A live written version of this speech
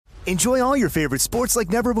Enjoy all your favorite sports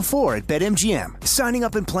like never before at BetMGM. Signing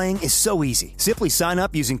up and playing is so easy. Simply sign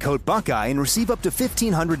up using code Buckeye and receive up to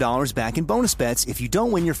 $1,500 back in bonus bets if you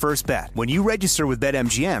don't win your first bet. When you register with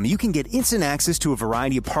BetMGM, you can get instant access to a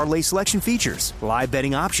variety of parlay selection features, live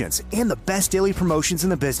betting options, and the best daily promotions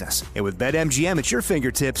in the business. And with BetMGM at your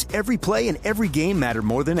fingertips, every play and every game matter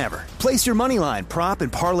more than ever. Place your moneyline, prop,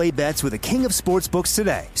 and parlay bets with the king of sportsbooks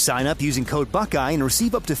today. Sign up using code Buckeye and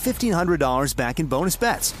receive up to $1,500 back in bonus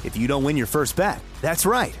bets if you don't win your first bet. That's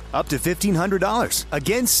right, up to $1,500.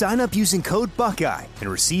 Again, sign up using code Buckeye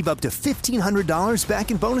and receive up to $1,500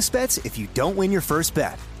 back in bonus bets if you don't win your first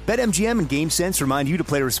bet. BetMGM and GameSense remind you to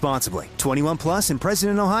play responsibly. 21 plus and present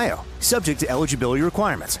in Ohio. Subject to eligibility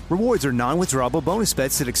requirements. Rewards are non-withdrawable bonus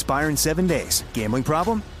bets that expire in 7 days. Gambling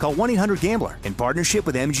problem? Call 1-800-GAMBLER in partnership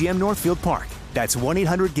with MGM Northfield Park. That's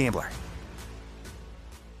 1-800-GAMBLER.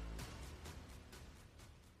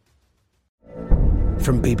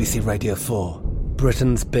 From BBC Radio 4,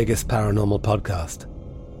 Britain's biggest paranormal podcast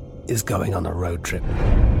is going on a road trip.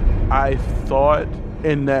 I thought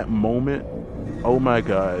in that moment, oh my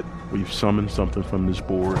God, we've summoned something from this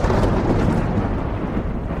board.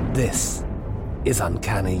 This is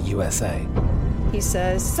Uncanny USA. He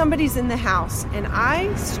says, somebody's in the house, and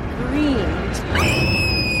I screamed.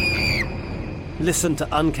 Listen to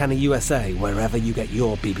Uncanny USA wherever you get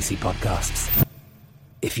your BBC podcasts,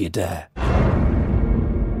 if you dare.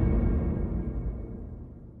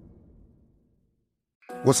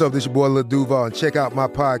 What's up, this your boy Lil Duval, and check out my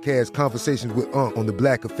podcast, Conversations with Unc, on the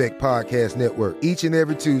Black Effect Podcast Network. Each and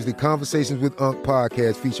every Tuesday, Conversations with Unc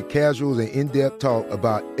podcast feature casuals and in-depth talk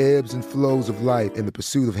about ebbs and flows of life and the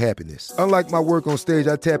pursuit of happiness. Unlike my work on stage,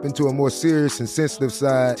 I tap into a more serious and sensitive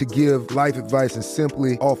side to give life advice and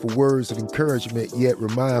simply offer words of encouragement, yet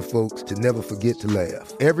remind folks to never forget to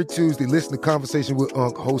laugh. Every Tuesday, listen to Conversations with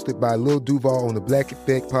Unc, hosted by Lil Duval on the Black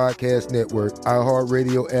Effect Podcast Network,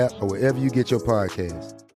 iHeartRadio app, or wherever you get your podcasts.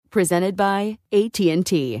 Presented by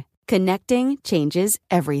AT&T. Connecting changes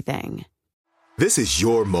everything. This is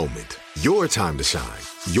your moment, your time to shine,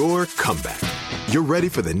 your comeback. You're ready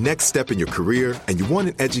for the next step in your career, and you want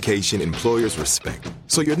an education employers respect.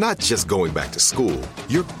 So you're not just going back to school,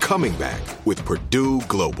 you're coming back with Purdue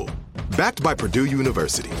Global. Backed by Purdue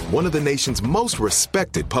University, one of the nation's most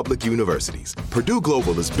respected public universities, Purdue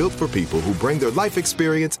Global is built for people who bring their life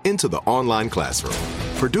experience into the online classroom.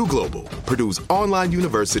 Purdue Global, Purdue's online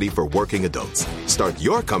university for working adults. Start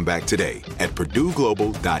your comeback today at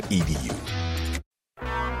purdueglobal.edu.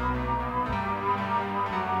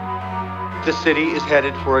 The city is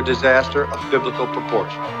headed for a disaster of biblical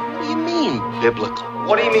proportion. What do you mean, biblical?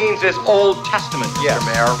 What he means is Old Testament, yes,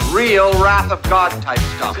 Mayor. Real wrath of God type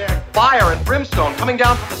stuff. Fire and brimstone coming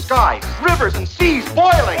down from the skies. Rivers and seas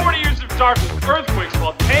boiling. 40 years of darkness, earthquakes,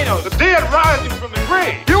 volcanoes. The dead rising from the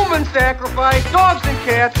grave. Human sacrifice, dogs and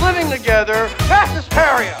cats living together. Mass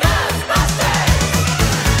hysteria.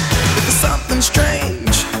 If there's something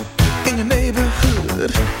strange in your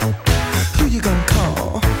neighborhood, who you gonna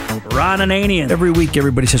call? Ron Ananian. Every week,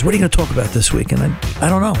 everybody says, what are you going to talk about this week? And I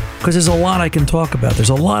don't know, because there's a lot I can talk about.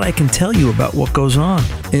 There's a lot I can tell you about what goes on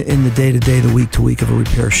in the day-to-day, the week-to-week of a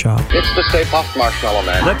repair shop. It's the Stay Puft Marshmallow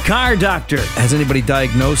Man. The Car Doctor. Has anybody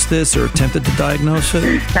diagnosed this or attempted to diagnose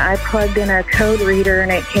it? I plugged in a code reader, and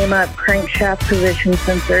it came up crankshaft position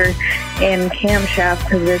sensor and camshaft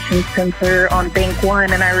position sensor on bank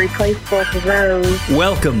one, and I replaced both of those.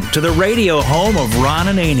 Welcome to the radio home of Ron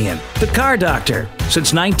Ananian, the Car Doctor.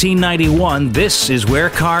 Since 1991, this is where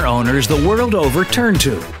car owners the world over turn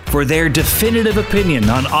to for their definitive opinion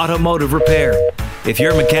on automotive repair. If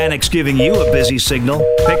your mechanic's giving you a busy signal,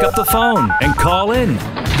 pick up the phone and call in.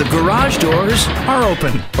 The garage doors are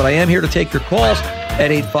open. But I am here to take your calls at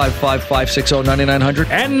 855-560-9900.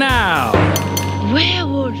 And now...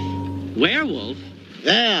 Werewolf. Werewolf?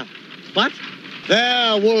 There. What?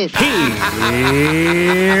 Werewolf.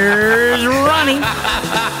 Here's Ronnie.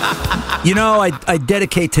 You know, I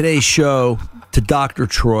dedicate today's show to Dr.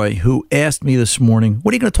 Troy, who asked me this morning,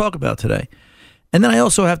 what are you going to talk about today? And then I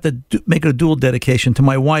also have to make a dual dedication to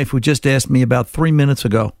my wife, who just asked me about 3 minutes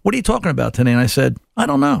ago, what are you talking about today? And I said, I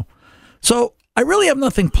don't know. So I really have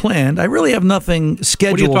nothing planned. I really have nothing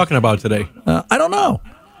scheduled. What are you talking about today? I don't know.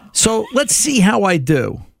 So let's see how I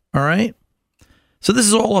do. All right? So this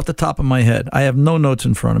is all off the top of my head. I have no notes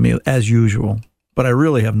in front of me, as usual. But I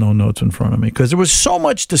really have no notes in front of me because there was so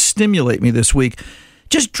much to stimulate me this week.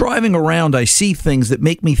 Just driving around, I see things that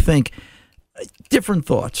make me think different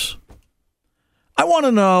thoughts. I want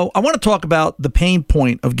to talk about the pain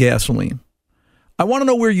point of gasoline. I want to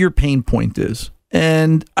know where your pain point is.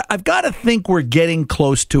 And I've got to think we're getting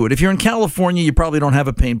close to it. If you're in California, you probably don't have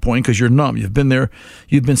a pain point because you're numb. You've been there.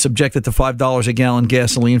 You've been subjected to $5 a gallon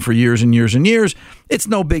gasoline for years and years and years. It's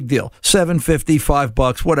no big deal. $7.50,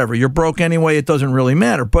 $5, whatever. You're broke anyway. It doesn't really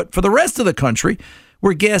matter. But for the rest of the country,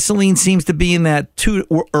 where gasoline seems to be in that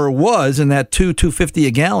was in that $2.50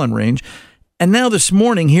 a gallon range, and now this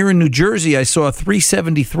morning here in New Jersey, I saw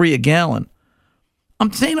 $3.73 a gallon.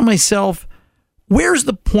 I'm saying to myself, where's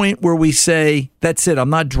the point where we say, that's it, I'm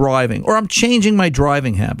not driving, or I'm changing my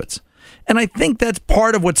driving habits? And I think that's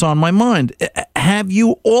part of what's on my mind. Have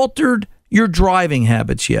you altered your driving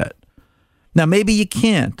habits yet? Now, maybe you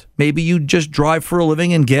can't. Maybe you just drive for a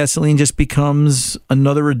living and gasoline just becomes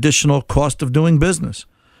another additional cost of doing business.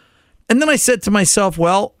 And then I said to myself,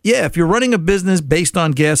 well, yeah, if you're running a business based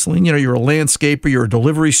on gasoline, you're a landscaper, you're a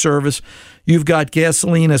delivery service, you've got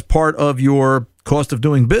gasoline as part of your cost of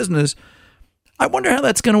doing business, I wonder how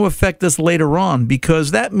that's going to affect us later on, because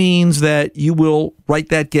that means that you will write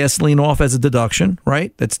that gasoline off as a deduction,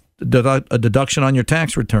 right? That's a deduction on your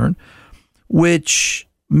tax return, which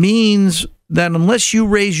means that unless you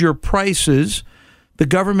raise your prices, the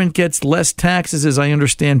government gets less taxes, as I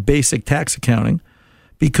understand basic tax accounting,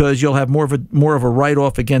 because you'll have more of a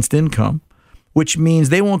write-off against income, which means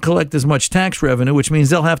they won't collect as much tax revenue, which means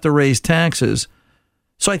they'll have to raise taxes.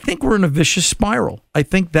 So I think we're in a vicious spiral. I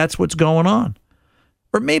think that's what's going on.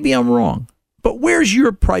 Or maybe I'm wrong, but where's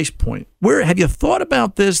your price point? Where have you thought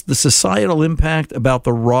about this, the societal impact about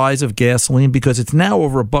the rise of gasoline? Because it's now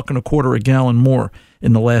over $1.25 a gallon more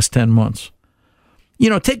in the last 10 months.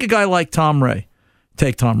 Take a guy like Tom Ray.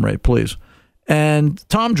 Take Tom Ray, please. And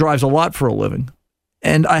Tom drives a lot for a living.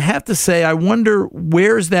 And I have to say, I wonder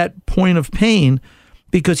where's that point of pain,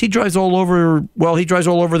 because he drives all over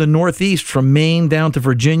the Northeast from Maine down to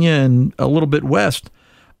Virginia and a little bit west.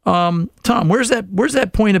 Tom, where's that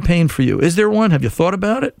point of pain for you? Is there one? Have you thought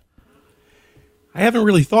about it? I haven't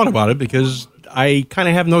really thought about it because I kind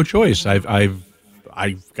of have no choice. I've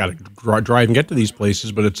got to drive and get to these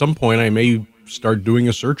places, but at some point I may start doing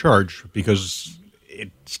a surcharge because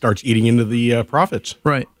it starts eating into the profits.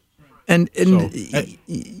 Right. And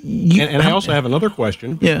I also have another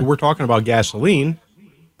question. Yeah. We're talking about gasoline,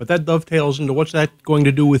 but that dovetails into what's that going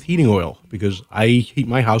to do with heating oil? Because I heat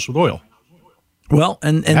my house with oil. Well,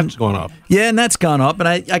 and that's gone up. Yeah, and that's gone up. And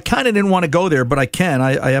I kind of didn't want to go there, but I can.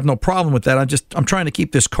 I have no problem with that. I'm trying to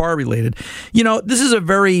keep this car related. This is a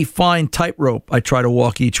very fine tightrope I try to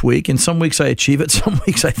walk each week. And some weeks I achieve it. Some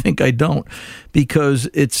weeks I think I don't, because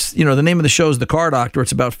it's, the name of the show is The Car Doctor.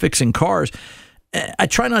 It's about fixing cars. I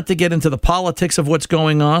try not to get into the politics of what's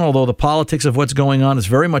going on, although the politics of what's going on is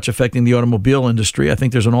very much affecting the automobile industry. I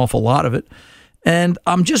think there's an awful lot of it. And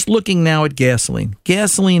I'm just looking now at gasoline.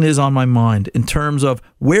 Gasoline is on my mind in terms of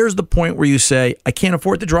where's the point where you say, I can't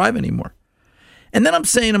afford to drive anymore. And then I'm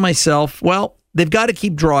saying to myself, well, they've got to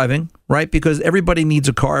keep driving, right? Because everybody needs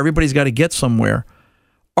a car. Everybody's got to get somewhere.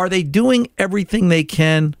 Are they doing everything they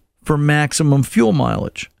can for maximum fuel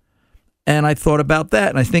mileage? And I thought about that,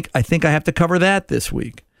 and I think I have to cover that this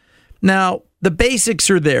week. Now, the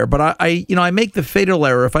basics are there, but I make the fatal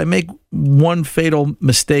error. If I make one fatal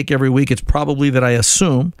mistake every week, it's probably that I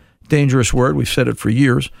assume, dangerous word, we've said it for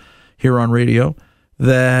years here on radio,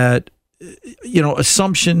 that,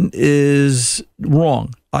 assumption is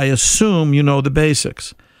wrong. I assume you know the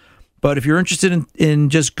basics. But if you're interested in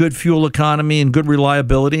just good fuel economy and good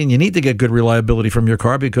reliability, and you need to get good reliability from your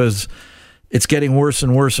car because it's getting worse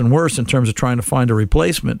and worse and worse in terms of trying to find a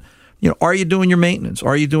replacement, are you doing your maintenance?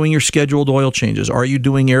 Are you doing your scheduled oil changes? Are you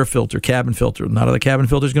doing air filter, cabin filter? Not that the cabin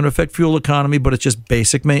filter is going to affect fuel economy, but it's just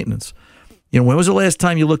basic maintenance. When was the last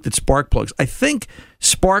time you looked at spark plugs? I think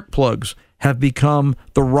spark plugs have become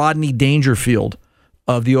the Rodney Dangerfield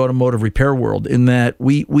of the automotive repair world, in that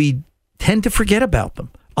we tend to forget about them.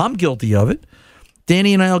 I'm guilty of it.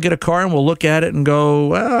 Danny and I will get a car and we'll look at it and go,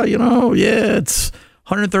 well, it's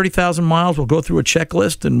 130,000 miles. We'll go through a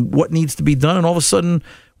checklist and what needs to be done. And all of a sudden,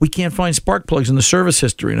 we can't find spark plugs in the service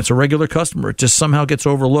history, and it's a regular customer. It just somehow gets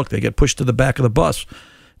overlooked. They get pushed to the back of the bus,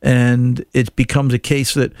 and it becomes a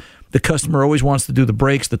case that the customer always wants to do the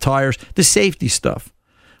brakes, the tires, the safety stuff.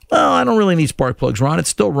 Well, I don't really need spark plugs, Ron. It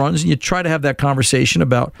still runs, and you try to have that conversation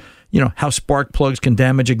about, how spark plugs can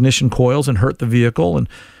damage ignition coils and hurt the vehicle, and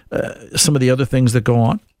some of the other things that go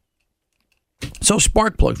on. So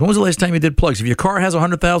spark plugs. When was the last time you did plugs? If your car has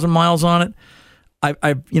 100,000 miles on it,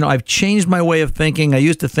 I've changed my way of thinking. I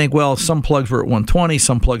used to think, well, some plugs were at 120,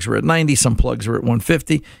 some plugs were at 90, some plugs were at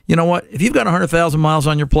 150. You know what? If you've got 100,000 miles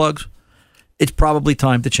on your plugs, it's probably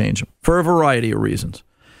time to change them for a variety of reasons.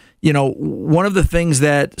 One of the things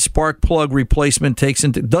that spark plug replacement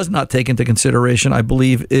does not take into consideration, I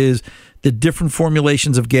believe, is the different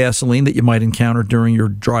formulations of gasoline that you might encounter during your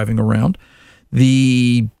driving around,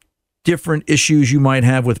 the different issues you might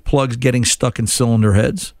have with plugs getting stuck in cylinder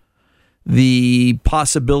heads, the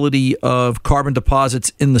possibility of carbon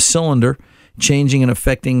deposits in the cylinder changing and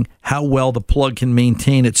affecting how well the plug can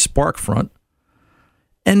maintain its spark front.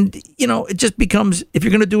 And, it just becomes, if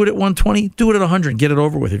you're going to do it at 120, do it at 100 and get it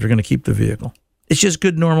over with if you're going to keep the vehicle. It's just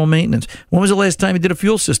good normal maintenance. When was the last time you did a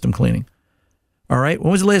fuel system cleaning? All right.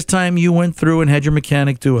 When was the last time you went through and had your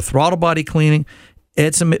mechanic do a throttle body cleaning,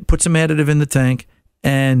 put some additive in the tank,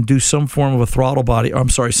 and do some form of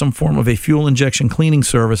some form of a fuel injection cleaning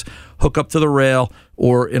service, hook up to the rail,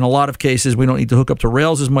 or in a lot of cases, we don't need to hook up to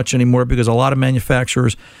rails as much anymore because a lot of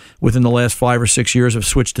manufacturers within the last 5 or 6 years have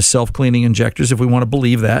switched to self-cleaning injectors, if we want to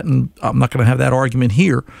believe that, and I'm not going to have that argument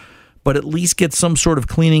here, but at least get some sort of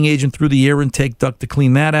cleaning agent through the air intake duct to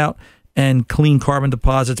clean that out and clean carbon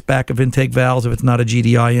deposits back of intake valves if it's not a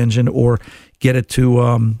GDI engine, or get it to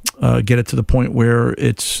the point where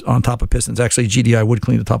it's on top of pistons. Actually, GDI would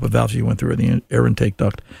clean the top of valves if you went through the air intake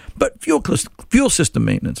duct. But fuel system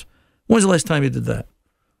maintenance. When was the last time you did that?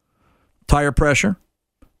 Tire pressure.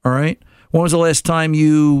 All right. When was the last time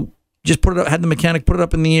you just had the mechanic put it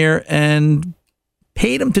up in the air and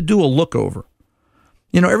paid him to do a look over?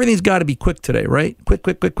 Everything's got to be quick today, right?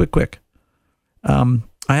 Quick.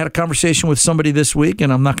 I had a conversation with somebody this week,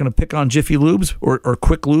 and I'm not going to pick on Jiffy Lubes or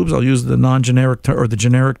Quick Lubes. I'll use the non-generic or the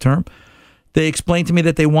generic term. They explained to me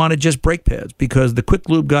that they wanted just brake pads because the Quick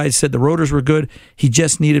Lube guys said the rotors were good. He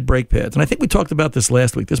just needed brake pads. And I think we talked about this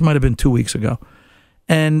last week. This might have been 2 weeks ago.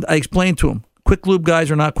 And I explained to him, Quick Lube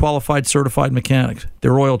guys are not qualified certified mechanics.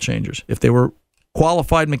 They're oil changers. If they were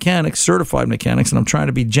qualified mechanics, certified mechanics, and I'm trying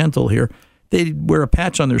to be gentle here, they'd wear a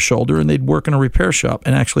patch on their shoulder and they'd work in a repair shop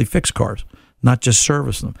and actually fix cars, not just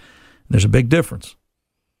service them. There's a big difference.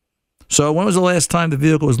 So when was the last time the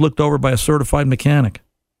vehicle was looked over by a certified mechanic?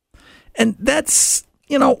 And that's,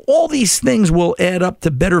 all these things will add up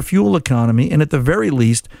to better fuel economy and at the very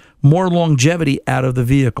least, more longevity out of the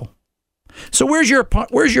vehicle. So where's your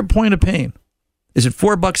point of pain? Is it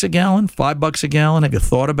 $4 a gallon, $5 a gallon? Have you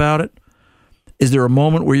thought about it? Is there a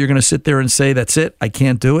moment where you're going to sit there and say, that's it, I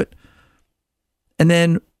can't do it? And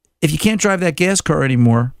then if you can't drive that gas car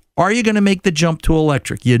anymore, are you going to make the jump to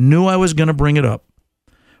electric? You knew I was going to bring it up.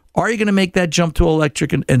 Are you going to make that jump to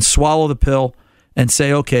electric and swallow the pill and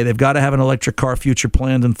say, okay, they've got to have an electric car future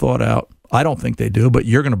planned and thought out? I don't think they do, but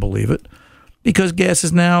you're going to believe it because gas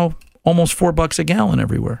is now almost $4 a gallon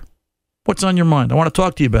everywhere. What's on your mind? I want to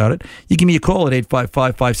talk to you about it. You give me a call at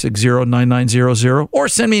 855-560-9900 or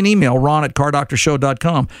send me an email,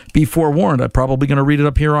 ron@cardoctorshow.com. Be forewarned, I'm probably going to read it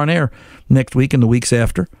up here on air next week and the weeks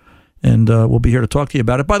after. And we'll be here to talk to you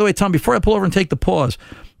about it. By the way, Tom, before I pull over and take the pause,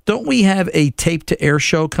 don't we have a tape to air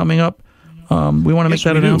show coming up? We want to make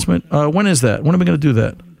that announcement. When is that? When are we going to do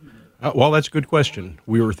that? Well, that's a good question.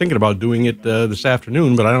 We were thinking about doing it this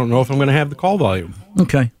afternoon, but I don't know if I'm going to have the call volume.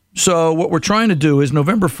 Okay. So what we're trying to do is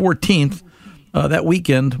November 14th, that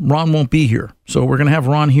weekend, Ron won't be here. So we're going to have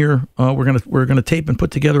Ron here. We're going to tape and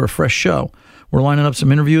put together a fresh show. We're lining up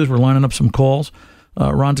some interviews. We're lining up some calls.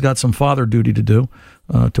 Ron's got some father duty to do,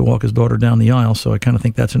 to walk his daughter down the aisle. So I kind of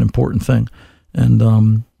think that's an important thing. And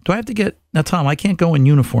do I have to get now, Tom? I can't go in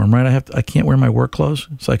uniform, right? I can't wear my work clothes,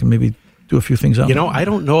 so I can maybe do a few things out. I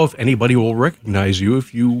don't know if anybody will recognize you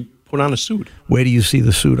if you put on a suit. Wait till you see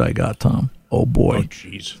the suit I got, Tom. Oh boy! Oh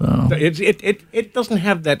jeez! So. It doesn't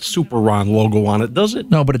have that Super Ron logo on it, does it?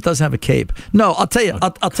 No, but it does have a cape. No, I'll tell you.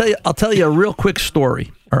 I'll tell you a real quick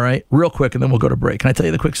story. All right, real quick, and then we'll go to break. Can I tell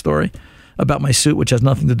you the quick story about my suit, which has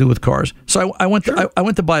nothing to do with cars? So I went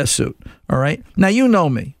to buy a suit. All right. Now you know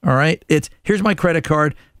me. All right. Here's my credit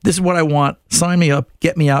card. This is what I want. Sign me up.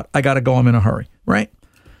 Get me out. I got to go. I'm in a hurry. Right.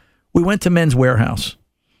 We went to Men's Warehouse,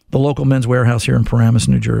 the local Men's Warehouse here in Paramus,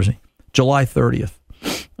 New Jersey, July 30th.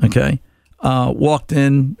 Okay. Walked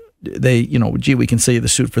in, they, we can sell you the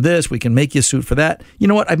suit for this. We can make you a suit for that. You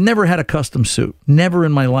know what? I've never had a custom suit. Never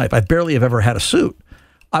in my life. I barely have ever had a suit.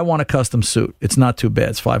 I want a custom suit. It's not too bad.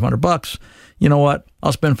 It's $500. You know what?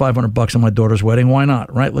 I'll spend $500 on my daughter's wedding. Why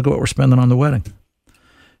not? Right? Look at what we're spending on the wedding.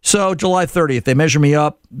 So July 30th, they measure me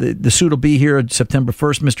up. The suit will be here September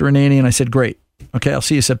 1st, Mr. Anani. And I said, great. Okay, I'll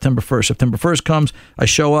see you September 1st. September 1st comes. I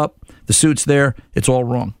show up. The suit's there. It's all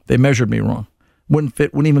wrong. They measured me wrong. Wouldn't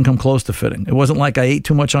fit, wouldn't even come close to fitting. It wasn't like I ate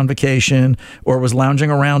too much on vacation or was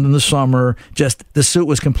lounging around in the summer. Just the suit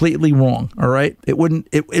was completely wrong. All right, it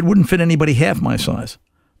wouldn't fit anybody half my size.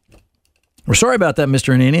 We're sorry about that,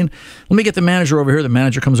 Mr. Ananian. Let me get the manager over here. The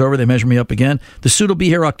manager comes over. They measure me up again. The suit will be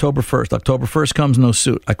here October 1st. October 1st comes, no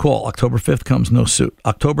suit. I call. October 5th comes, no suit.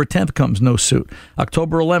 October 10th comes, no suit.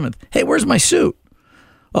 October 11th. Hey, where's my suit?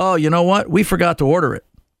 Oh, you know what? We forgot to order it.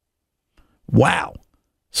 Wow.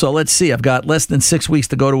 So let's see. I've got less than 6 weeks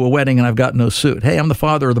to go to a wedding, and I've got no suit. Hey, I'm the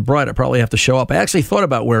father of the bride. I probably have to show up. I actually thought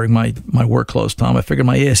about wearing my work clothes, Tom. I figured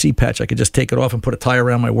my ASE patch, I could just take it off and put a tie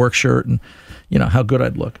around my work shirt, and how good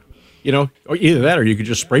I'd look. Either that or you could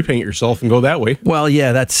just spray paint yourself and go that way. Well,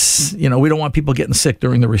 yeah, that's, we don't want people getting sick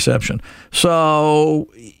during the reception. So,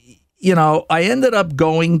 I ended up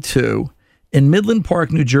going to, in Midland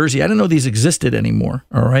Park, New Jersey. I didn't know these existed anymore,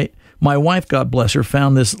 all right? My wife, God bless her,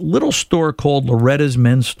 found this little store called Loretta's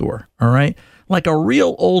Men's Store, all right? Like a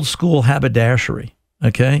real old school haberdashery,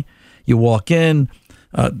 okay? You walk in,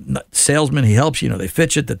 salesman, he helps you, they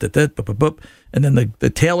fit you, and then the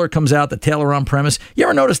tailor comes out, the tailor on premise. You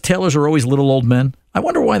ever notice tailors are always little old men? I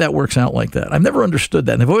wonder why that works out like that. I've never understood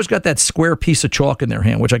that. And they've always got that square piece of chalk in their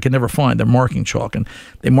hand, which I can never find. They're marking chalk, and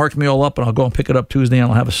they marked me all up, and I'll go and pick it up Tuesday, and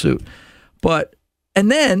I'll have a suit. And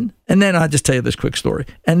then I'll just tell you this quick story.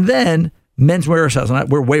 And then Men's Warehouse, and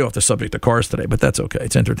we're way off the subject of cars today, but that's okay.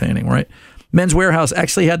 It's entertaining, right? Men's Warehouse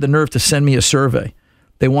actually had the nerve to send me a survey.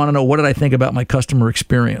 They want to know, what did I think about my customer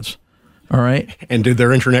experience? All right. And did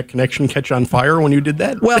their internet connection catch on fire when you did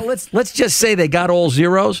that? Well, let's just say they got all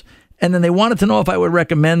zeros. And then they wanted to know if I would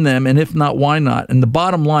recommend them, and if not, why not? And the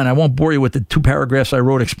bottom line, I won't bore you with the 2 paragraphs I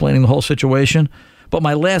wrote explaining the whole situation, but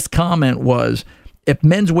my last comment was, if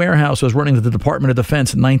Men's Warehouse was running the Department of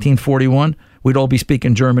Defense in 1941, we'd all be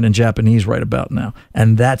speaking German and Japanese right about now.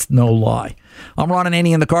 And that's no lie. I'm Ron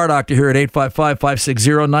Ananian, the Car Doctor, here at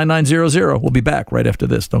 855-560-9900. We'll be back right after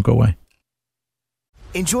this. Don't go away.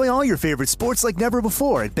 Enjoy all your favorite sports like never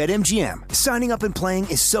before at BetMGM. Signing up and playing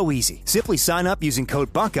is so easy. Simply sign up using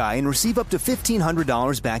code Buckeye and receive up to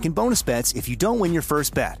 $1,500 back in bonus bets if you don't win your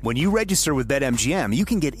first bet. When you register with BetMGM, you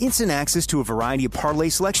can get instant access to a variety of parlay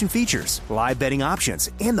selection features, live betting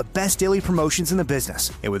options, and the best daily promotions in the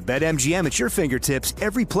business. And with BetMGM at your fingertips,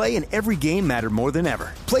 every play and every game matter more than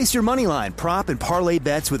ever. Place your moneyline, prop, and parlay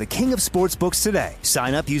bets with the king of sportsbooks today.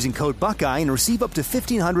 Sign up using code Buckeye and receive up to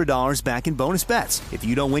 $1,500 back in bonus bets if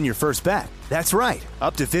you don't win your first bet. That's right,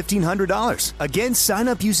 up to $1,500. Again, sign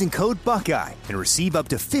up using code Buckeye and receive up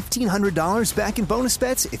to $1,500 back in bonus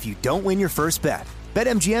bets if you don't win your first bet.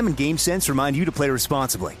 BetMGM and GameSense remind you to play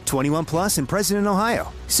responsibly. 21 plus and present in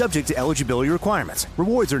Ohio. Subject to eligibility requirements.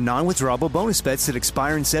 Rewards are non-withdrawable bonus bets that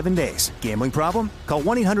expire in 7 days. Gambling problem? Call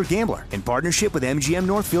 1-800-GAMBLER in partnership with MGM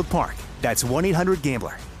Northfield Park. That's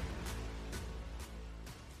 1-800-GAMBLER.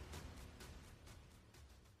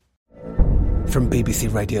 From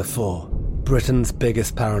BBC Radio 4, Britain's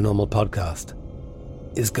biggest paranormal podcast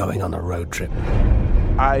is going on a road trip.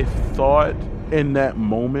 I thought in that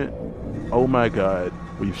moment, oh my God,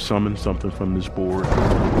 we've summoned something from this board.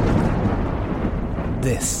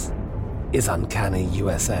 This is Uncanny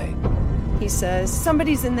USA. He says,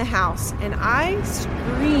 somebody's in the house, and I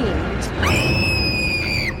screamed.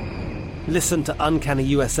 Listen to Uncanny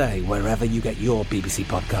USA wherever you get your BBC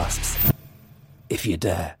podcasts, if you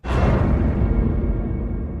dare.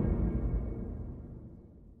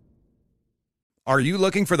 Are you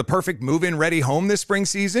looking for the perfect move-in ready home this spring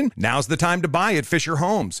season? Now's the time to buy at Fisher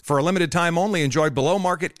Homes. For a limited time only, enjoy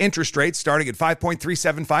below-market interest rates starting at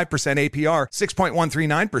 5.375% APR,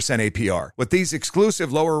 6.139% APR. With these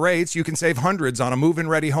exclusive lower rates, you can save hundreds on a move-in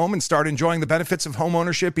ready home and start enjoying the benefits of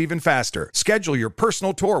homeownership even faster. Schedule your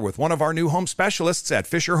personal tour with one of our new home specialists at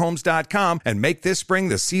FisherHomes.com and make this spring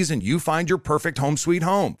the season you find your perfect home sweet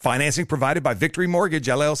home. Financing provided by Victory Mortgage,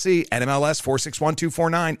 LLC, NMLS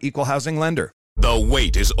 461249, Equal Housing Lender. The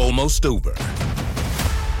wait is almost over.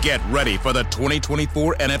 Get ready for the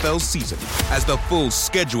 2024 NFL season as the full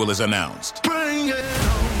schedule is announced.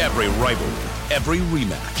 Every rivalry, every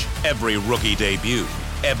rematch, every rookie debut,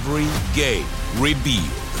 every game revealed.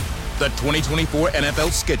 The 2024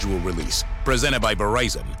 NFL schedule release, presented by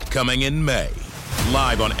Verizon, coming in May.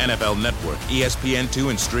 Live on NFL Network, ESPN2,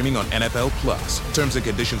 and streaming on NFL Plus. Terms and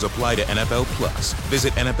conditions apply to NFL Plus.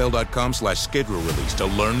 Visit NFL.com/schedule release to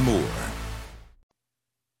learn more.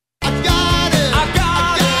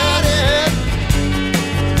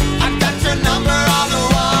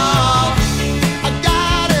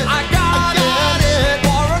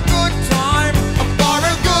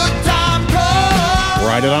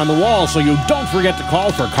 Write it on the wall so you don't forget to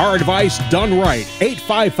call for car advice done right.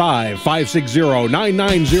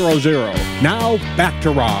 855-560-9900. Now, back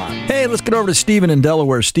to Ron. Hey, let's get over to Stephen in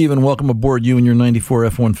Delaware. Stephen, welcome aboard, you and your 94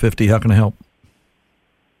 F-150. How can I help?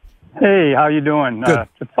 Hey, how you doing? Good.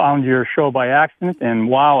 Found your show by accident, and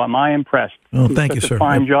wow, am I impressed. Well, do thank you, such sir. a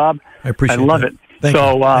fine job. I appreciate it. I love it. Thank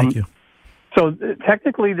so, you. Thank you. So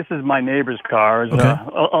technically, this is my neighbor's car. It's Okay. an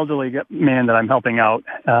elderly man that I'm helping out,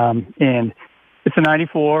 and it's a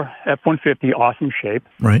 '94 F-150, awesome shape.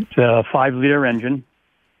 Right. It's a 5-liter engine,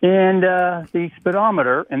 and the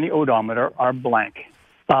speedometer and the odometer are blank.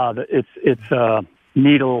 It's a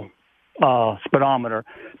needle speedometer,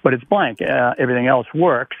 but it's blank. Everything else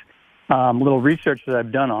works. Little research that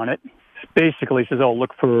I've done on it basically says,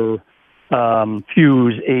 look for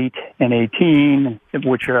fuse 8 and 18,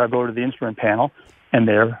 which go to the instrument panel, and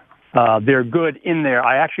they're good in there.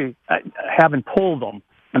 I haven't pulled them.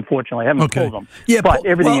 Unfortunately, I haven't pulled them. Yeah, but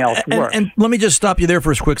everything else works. And let me just stop you there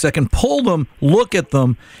for a quick second. Pull them, look at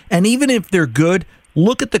them, and even if they're good,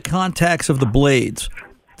 look at the contacts of the blades.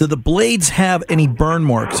 Do the blades have any burn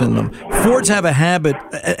marks in them? Fords have a habit,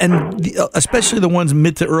 and especially the ones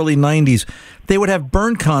mid to early 90s, they would have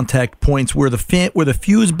burn contact points where the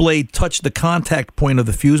fuse blade touched the contact point of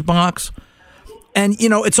the fuse box. And,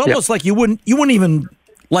 it's almost like you wouldn't even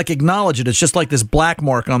acknowledge it. It's just like this black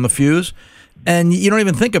mark on the fuse. And you don't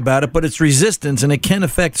even think about it, but it's resistance, and it can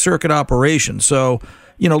affect circuit operation. So,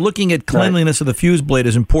 looking at cleanliness of the fuse blade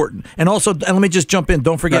is important. And also, and let me just jump in,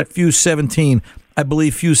 don't forget fuse 17. I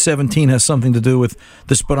believe fuse 17 has something to do with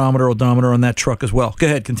the speedometer, odometer on that truck as well. Go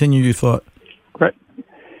ahead, continue your thought. Great.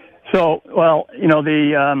 So,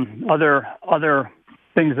 the other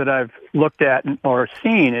things that I've looked at or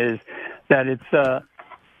seen is that it's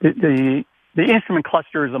the instrument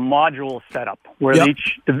cluster is a module setup where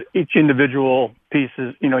each individual piece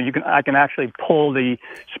is, I can actually pull the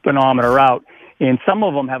speedometer out, and some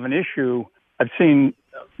of them have an issue. I've seen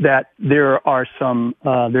that there are some,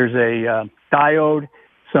 there's a diode,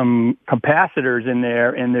 some capacitors in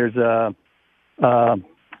there, and there's it's a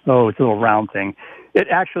little round thing. It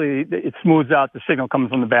smooths out the signal coming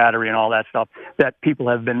from the battery and all that stuff that people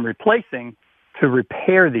have been replacing to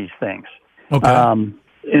repair these things. Okay.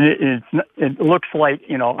 It looks like,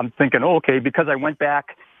 I'm thinking, because I went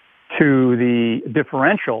back to the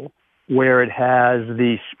differential where it has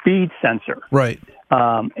the speed sensor. Right.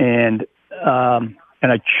 And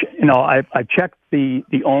I checked the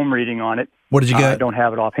ohm reading on it. What did you get? I don't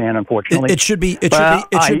have it offhand, unfortunately. It should be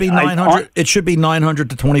 900. It should be 900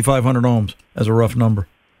 to 2,500 ohms as a rough number.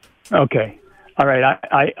 Okay. All right.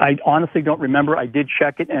 I honestly don't remember. I did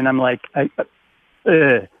check it, and I'm like, I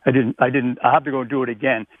didn't. I have to go do it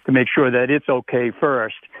again to make sure that it's okay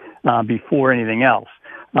first before anything else.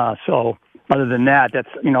 So other than that, that's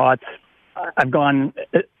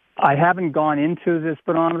I haven't gone into the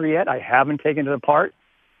speedometer yet. I haven't taken it apart.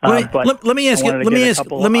 Let me ask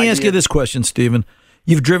you this question, Stephen.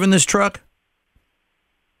 You've driven this truck?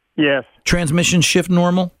 Yes. Transmission shift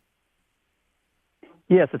normal?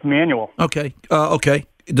 Yes, it's manual. Okay. Okay.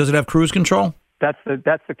 Does it have cruise control? That's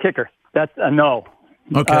the kicker. That's a no.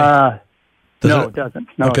 Okay. It doesn't.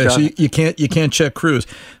 No, okay, it doesn't. So you can't check cruise.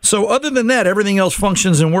 So other than that, everything else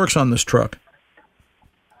functions and works on this truck.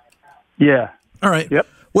 Yeah. All right. Yep.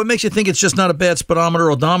 What makes you think it's just not a bad speedometer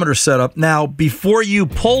odometer setup? Now, before you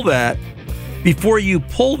pull that, you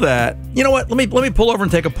know what? Let me pull over and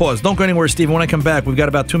take a pause. Don't go anywhere, Stephen. When I come back, we've got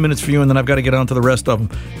about 2 minutes for you, and then I've got to get on to the rest of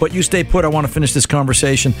them. But you stay put. I want to finish this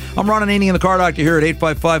conversation. I'm Ron Ananian in the Car Doctor here at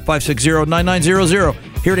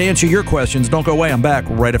 855-560-9900. Here to answer your questions. Don't go away. I'm back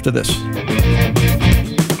right after this.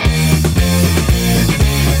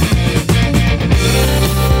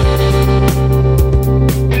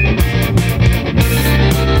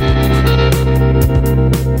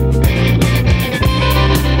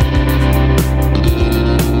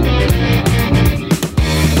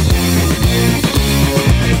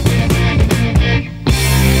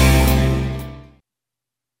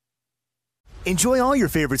 Enjoy all your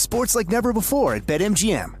favorite sports like never before at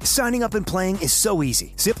BetMGM. Signing up and playing is so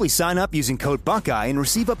easy. Simply sign up using code Buckeye and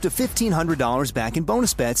receive up to $1,500 back in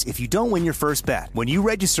bonus bets if you don't win your first bet. When you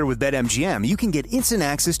register with BetMGM, you can get instant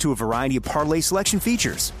access to a variety of parlay selection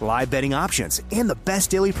features, live betting options, and the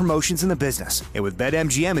best daily promotions in the business. And with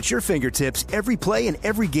BetMGM at your fingertips, every play and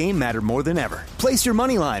every game matter more than ever. Place your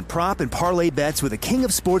moneyline, prop, and parlay bets with the king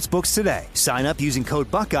of sportsbooks today. Sign up using code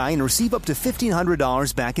Buckeye and receive up to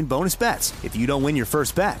 $1,500 back in bonus bets if you don't win your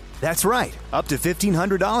first bet. That's right, up to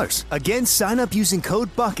 $1,500. Again, sign up using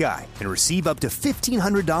code Buckeye and receive up to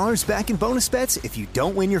 $1,500 back in bonus bets if you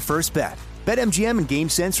don't win your first bet. BetMGM and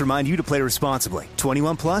GameSense remind you to play responsibly.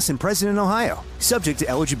 21 plus and present in Ohio. Subject to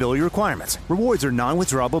eligibility requirements. Rewards are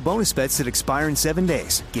non-withdrawable bonus bets that expire in 7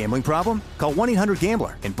 days. Gambling problem? Call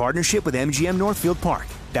 1-800-GAMBLER in partnership with MGM Northfield Park.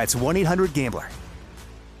 That's 1-800-GAMBLER.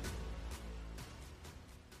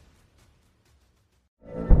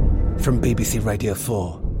 From BBC Radio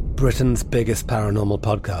 4, Britain's biggest paranormal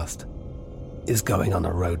podcast is going on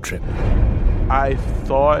a road trip. I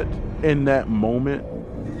thought in that moment,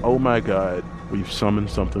 oh my God, we've summoned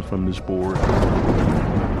something from this board.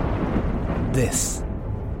 This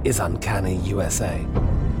is Uncanny USA.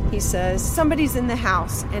 He says, somebody's in the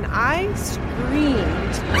house, and I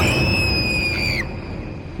screamed.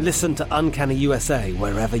 Listen to Uncanny USA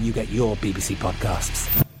wherever you get your BBC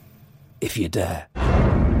podcasts, if you dare.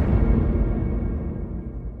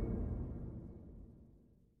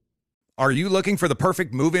 Are you looking for the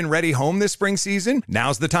perfect move-in ready home this spring season?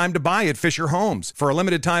 Now's the time to buy at Fisher Homes. For a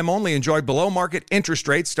limited time only, enjoy below-market interest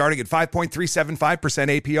rates starting at 5.375%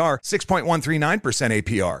 APR, 6.139%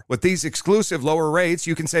 APR. With these exclusive lower rates,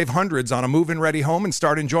 you can save hundreds on a move-in ready home and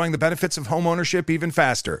start enjoying the benefits of homeownership even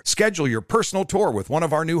faster. Schedule your personal tour with one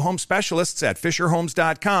of our new home specialists at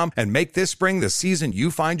FisherHomes.com and make this spring the season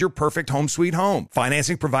you find your perfect home sweet home.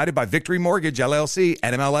 Financing provided by Victory Mortgage, LLC,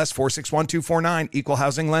 NMLS 461249, Equal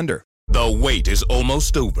Housing Lender. The wait is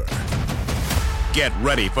almost over. Get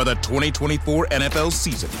ready for the 2024 NFL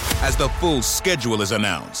season as the full schedule is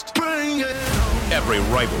announced. Every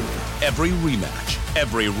rivalry, every rematch,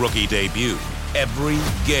 every rookie debut, every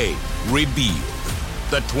game revealed.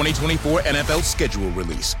 The 2024 NFL schedule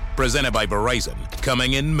release, presented by Verizon,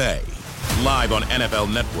 coming in May. Live on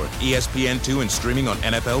NFL Network, ESPN2, and streaming on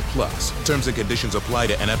NFL Plus. Terms and conditions apply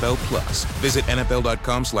to NFL Plus. Visit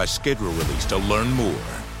NFL.com/schedule release to learn more.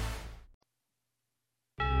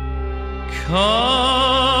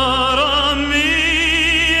 Cara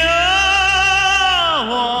mia,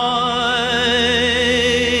 why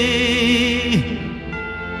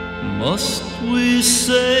must we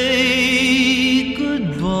say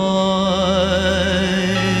goodbye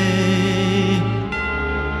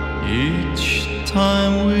each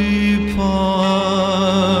time we part?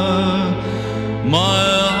 My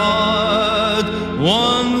heart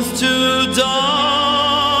wants to die.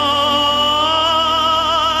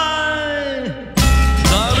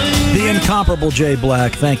 Incomparable Jay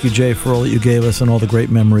Black. Thank you, Jay, for all that you gave us and all the great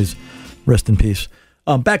memories. Rest in peace.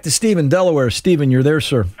 Back to Stephen, Delaware. Stephen, you're there,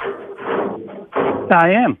 sir. I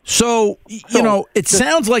am. So you know, it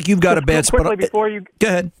sounds like you've got a bad spot. Quickly before you go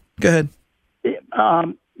ahead.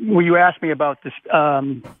 Well, you asked me about this,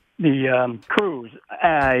 the cruise.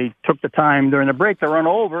 I took the time during the break to run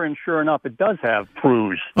over, and sure enough, it does have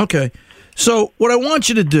cruise. Okay. So what I want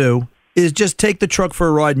you to do is just take the truck for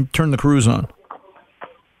a ride and turn the cruise on.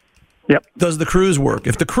 Yep. Does the cruise work?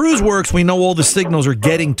 If the cruise works, we know all the signals are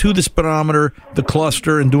getting to the speedometer, the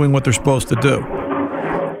cluster, and doing what they're supposed to do.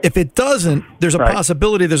 If it doesn't, there's a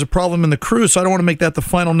possibility there's a problem in the cruise, so I don't want to make that the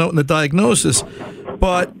final note in the diagnosis.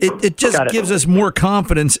 But it just gives us more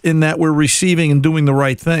confidence in that we're receiving and doing the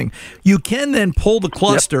right thing. You can then pull the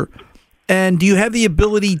cluster, and do you have the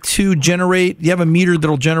ability to generate, do you have a meter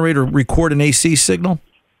that'll generate or record an AC signal?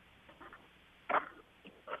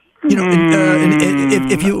 You know,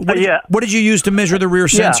 if you what did you use to measure the rear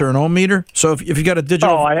sensor? An ohm meter. So if you got a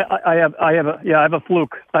digital, I have a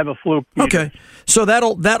fluke. I have a fluke meter. Okay, so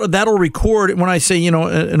that'll record. When I say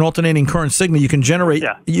an alternating current signal, you can generate.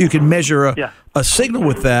 You can measure a signal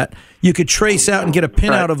with that. You could trace out and get a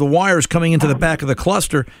pin out of the wires coming into the back of the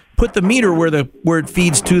cluster. Put the meter where it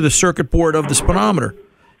feeds to the circuit board of the speedometer.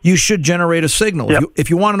 You should generate a signal. Yep.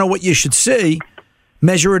 If you want to know what you should see,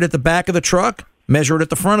 measure it at the back of the truck. Measure it at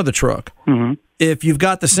the front of the truck. Mm-hmm. If you've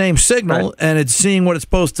got the same signal and it's seeing what it's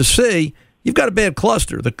supposed to see, you've got a bad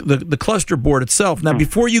cluster, the cluster board itself. Now,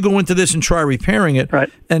 before you go into this and try repairing it,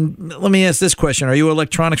 and let me ask this question. Are you an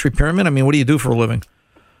electronics repairman? I mean, what do you do for a living?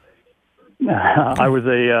 I was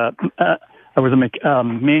a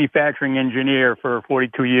manufacturing engineer for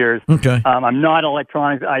 42 years. Okay. I'm not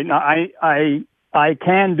electronics. I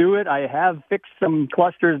can do it. I have fixed some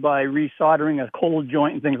clusters by resoldering a cold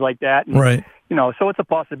joint and things like that. And, right. So it's a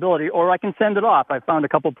possibility. Or I can send it off. I found a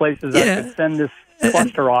couple places I could send this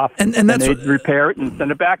cluster off, and they'd repair it and send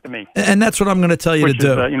it back to me. And that's what I'm going to tell you to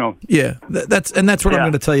do. That's what I'm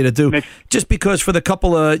going to tell you to do. Just because for the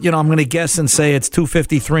couple of, I'm going to guess and say it's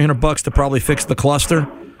 $250, $300 to probably fix the cluster.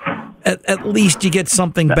 At least you get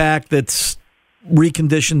something back that's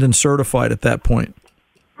reconditioned and certified at that point.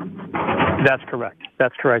 That's correct.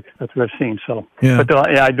 That's what I've seen. So, yeah. But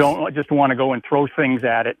I just want to go and throw things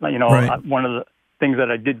at it. One of the things that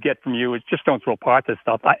I did get from you is just don't throw parts at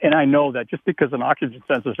stuff. And I know that just because an oxygen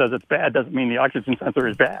sensor says it's bad doesn't mean the oxygen sensor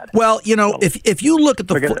is bad. Well, if you look at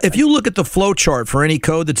the flow chart for any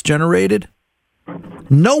code that's generated,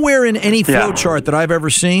 nowhere in any flow chart that I've ever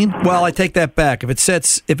seen. Well, I take that back. If it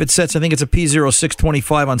sets, I think it's a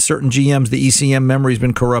P0625 on certain GMs. The ECM memory's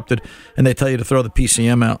been corrupted, and they tell you to throw the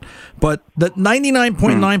PCM out. But the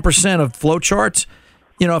 99.9% of flow charts,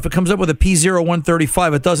 if it comes up with a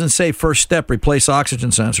P0135, it doesn't say first step, replace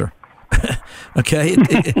oxygen sensor. Okay,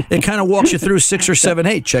 it kind of walks you through 6 or 7.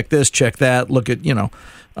 Hey, check this, check that. Look at a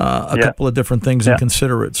couple of different things and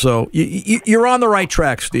consider it. So you're on the right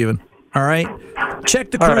track, Stephen. All right,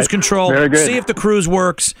 check the cruise control. See if the cruise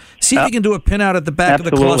works. See if you can do a pinout at the back of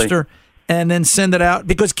the cluster, and then send it out.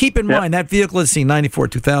 Because keep in mind that vehicle is 94,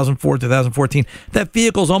 2004, 2014. That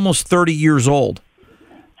vehicle's almost 30 years old.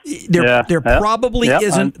 There probably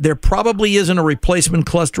isn't a replacement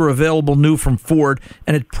cluster available new from Ford,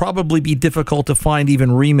 and it'd probably be difficult to find even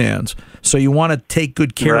remans. So you want to take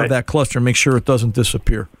good care of that cluster, make sure it doesn't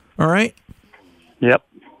disappear. All right? Yep.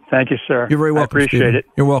 Thank you, sir. You're very welcome. I appreciate it.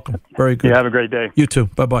 You're welcome. Very good. You have a great day. You too.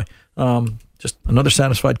 Bye-bye. Just another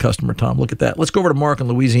satisfied customer, Tom. Look at that. Let's go over to Mark in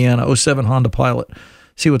Louisiana, 07 Honda Pilot.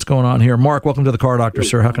 See what's going on here. Mark, welcome to the Car Doctor,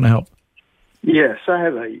 sir. How can I help? Yes, I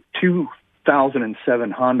have a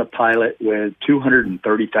 2007 Honda Pilot with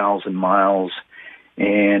 230,000 miles,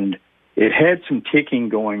 and it had some ticking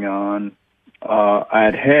going on.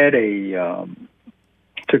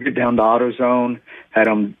 Took it down to AutoZone, had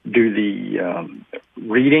them do the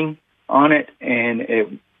reading on it, and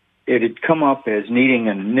it had come up as needing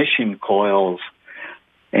ignition coils,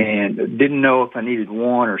 and didn't know if I needed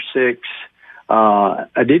 1 or 6.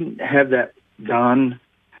 I didn't have that done.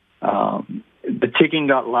 The ticking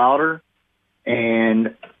got louder,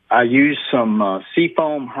 and I used some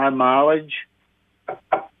Seafoam high mileage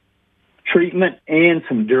treatment and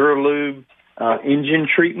some Duralube engine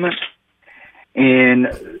treatment,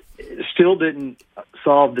 and still didn't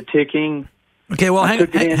solve the ticking. Okay, well,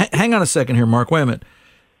 hang on a second here, Mark. Wait a minute.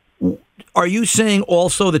 Are you saying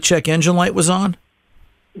also the check engine light was on?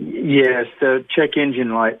 Yes, the check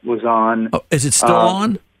engine light was on. Oh, is it still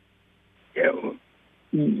on?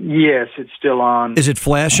 Yes, it's still on. Is it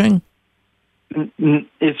flashing?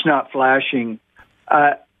 It's not flashing.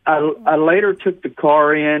 I later took the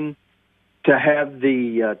car in to have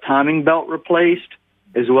the timing belt replaced,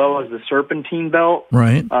 as well as the serpentine belt,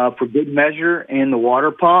 right? For good measure, and the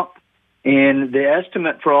water pump. And the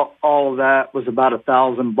estimate for all of that was about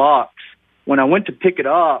 $1,000. When I went to pick it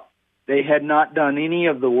up, they had not done any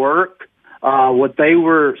of the work. What they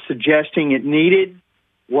were suggesting it needed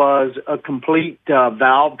was a complete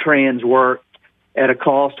valve trans work at a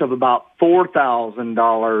cost of about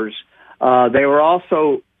 $4,000. They were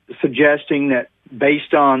also suggesting that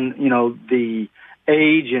based on, the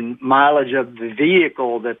age and mileage of the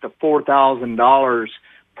vehicle, that the $4,000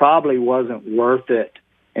 probably wasn't worth it.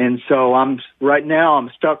 And so right now I'm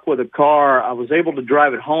stuck with a car. I was able to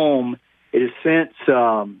drive it home. It has since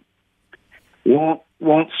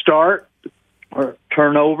won't start or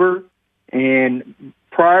turn over. And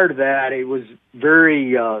prior to that, it was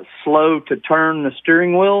very slow to turn the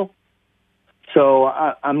steering wheel. So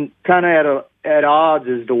I'm kind of at odds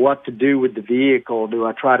as to what to do with the vehicle. Do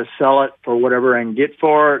I try to sell it for whatever I can get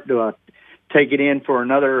for it? Do I take it in for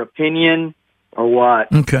another opinion, or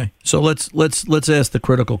what? Okay, so let's ask the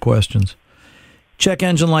critical questions. Check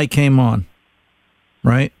engine light came on,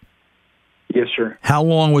 right? Yes, sir. How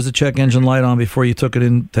long was the check engine light on before you took it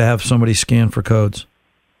in to have somebody scan for codes?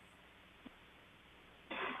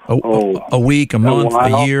 A week, a month,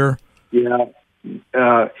 a year? Yeah.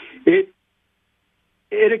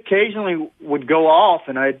 It occasionally would go off,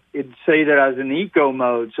 and it'd say that I was in eco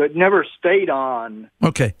mode, so it never stayed on.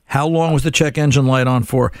 Okay. How long was the check engine light on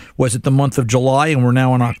for? Was it the month of July, and we're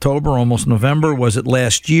now in October, almost November? Was it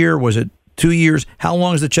last year? Was it 2 years? How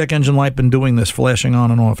long has the check engine light been doing this, flashing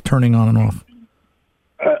on and off, turning on and off?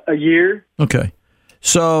 A year. Okay.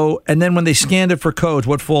 So, and then when they scanned it for codes,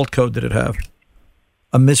 what fault code did it have?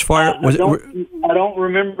 A misfire? I don't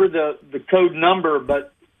remember the code number,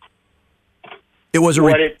 but it was a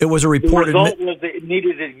reported. The result was that it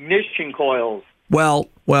needed ignition coils. Well,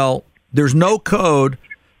 there's no code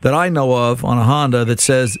that I know of on a Honda that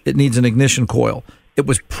says it needs an ignition coil. It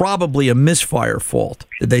was probably a misfire fault.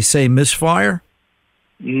 Did they say misfire?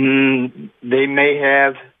 They may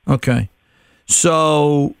have. Okay.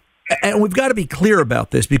 So, and we've got to be clear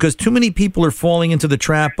about this because too many people are falling into the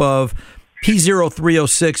trap of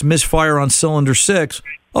P0306, misfire on cylinder 6.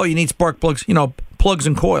 Oh, you need spark plugs, plugs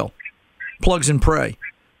and coil, plugs and pray.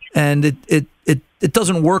 And it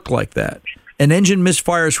doesn't work like that. An engine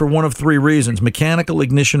misfires for one of 3 reasons: mechanical,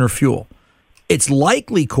 ignition, or fuel. It's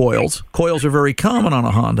likely coils. Coils are very common on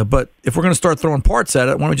a Honda, but if we're going to start throwing parts at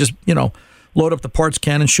it, why don't we just, load up the parts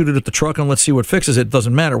can and shoot it at the truck and let's see what fixes it? It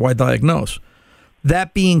doesn't matter. Why diagnose?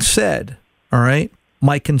 That being said, all right,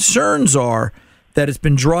 my concerns are that it's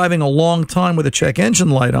been driving a long time with a check engine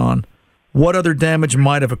light on. What other damage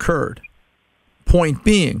might have occurred? Point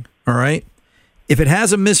being, all right, if it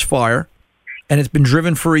has a misfire and it's been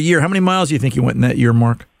driven for a year. How many miles do you think you went in that year,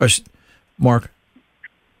 Mark? Mark?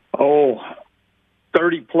 Oh,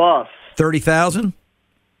 30 plus. 30,000?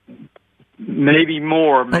 Maybe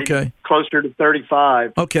more. Maybe okay. Closer to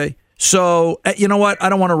 35. Okay. So, you know what? I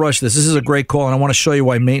don't want to rush this. This is a great call, and I want to show you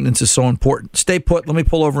why maintenance is so important. Stay put. Let me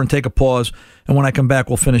pull over and take a pause, and when I come back,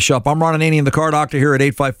 we'll finish up. I'm Ron Ananian, the Car Doctor, here at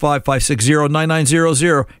 855-560-9900,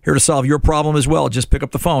 here to solve your problem as well. Just pick up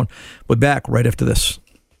the phone. We're back right after this.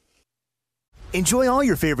 Enjoy all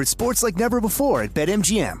your favorite sports like never before at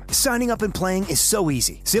BetMGM. Signing up and playing is so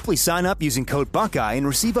easy. Simply sign up using code Buckeye and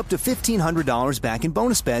receive up to $1,500 back in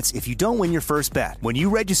bonus bets if you don't win your first bet. When you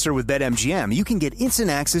register with BetMGM, you can get instant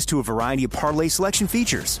access to a variety of parlay selection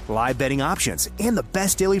features, live betting options, and the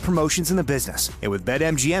best daily promotions in the business. And with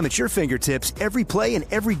BetMGM at your fingertips, every play and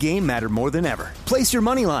every game matter more than ever. Place your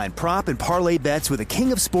moneyline, prop, and parlay bets with the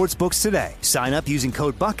king of sportsbooks today. Sign up using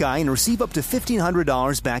code Buckeye and receive up to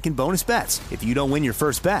 $1,500 back in bonus bets if you don't win your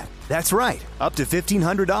first bet. That's right, up to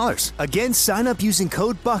 $1,500. Again, sign up using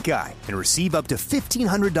code Buckeye and receive up to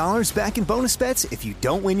 $1,500 back in bonus bets if you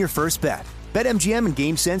don't win your first bet. BetMGM and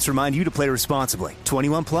GameSense remind you to play responsibly.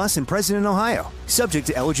 21 plus and present in Ohio. Subject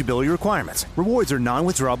to eligibility requirements. Rewards are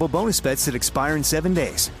non-withdrawable bonus bets that expire in 7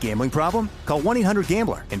 days. Gambling problem? Call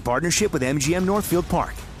 1-800-GAMBLER in partnership with MGM Northfield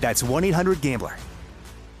Park. That's 1-800-GAMBLER.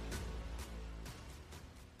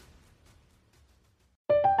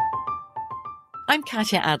 I'm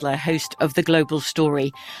Katya Adler, host of The Global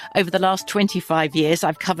Story. Over the last 25 years,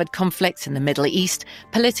 I've covered conflicts in the Middle East,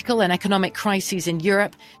 political and economic crises in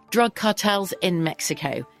Europe, drug cartels in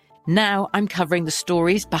Mexico. Now I'm covering the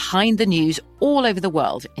stories behind the news all over the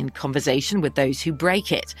world in conversation with those who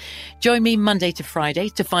break it. Join me Monday to Friday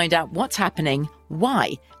to find out what's happening,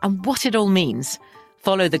 why, and what it all means.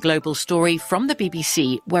 Follow The Global Story from the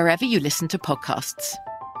BBC wherever you listen to podcasts.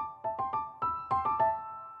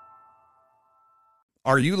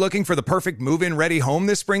 Are you looking for the perfect move-in ready home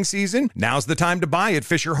this spring season? Now's the time to buy at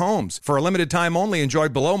Fisher Homes. For a limited time only, enjoy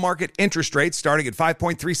below-market interest rates starting at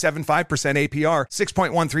 5.375% APR,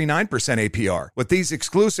 6.139% APR. With these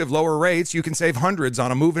exclusive lower rates, you can save hundreds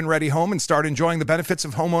on a move-in ready home and start enjoying the benefits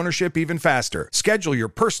of home ownership even faster. Schedule your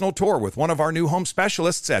personal tour with one of our new home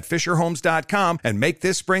specialists at FisherHomes.com and make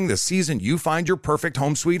this spring the season you find your perfect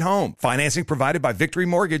home sweet home. Financing provided by Victory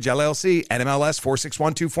Mortgage, LLC, NMLS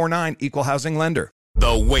 461249, Equal Housing Lender.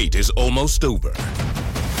 The wait is almost over.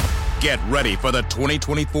 Get ready for the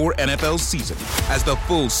 2024 NFL season as the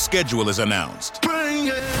full schedule is announced.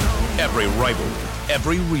 Every rivalry,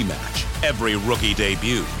 every rematch, every rookie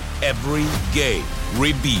debut, every game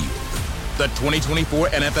revealed. The 2024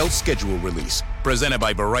 NFL schedule release, presented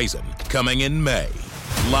by Verizon, coming in May.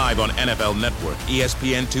 Live on NFL Network,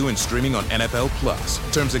 ESPN2, and streaming on NFL Plus.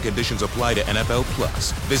 Terms and conditions apply to NFL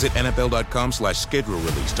Plus. Visit NFL.com/schedule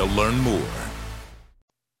release to learn more.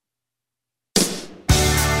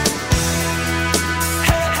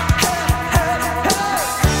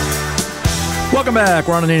 Welcome back.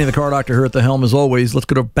 Ron Ananian, the Car Doctor, here at the helm as always. Let's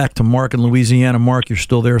go back to Mark in Louisiana. Mark, you're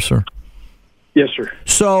still there, sir? Yes, sir.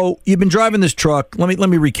 So you've been driving this truck. Let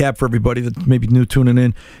me recap for everybody that may be new tuning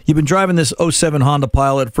in. You've been driving this 07 Honda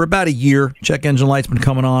Pilot for about a year. Check engine light's been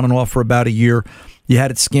coming on and off for about a year. You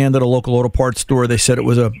had it scanned at a local auto parts store. They said it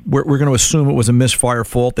was we're going to assume it was a misfire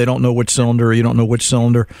fault. They don't know which cylinder, or you don't know which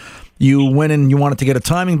cylinder. You went in, you wanted to get a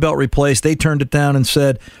timing belt replaced. They turned it down and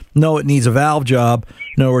said, no, it needs a valve job.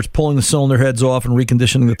 In other words, pulling the cylinder heads off and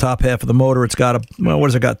reconditioning the top half of the motor. It's got what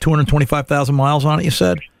has it got, 225,000 miles on it, you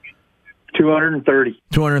said? 230.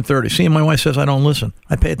 230. See, my wife says I don't listen.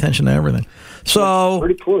 I pay attention to everything. So,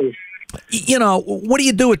 pretty close. You know, what do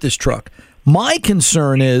you do with this truck? My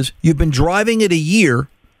concern is you've been driving it a year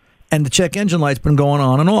and the check engine light's been going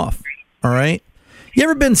on and off. All right? You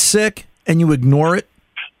ever been sick and you ignore it?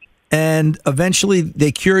 And eventually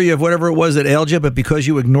they cure you of whatever it was that ailed you, but because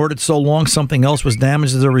you ignored it so long, something else was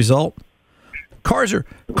damaged as a result. Cars are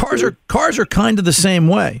kind of the same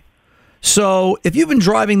way. So if you've been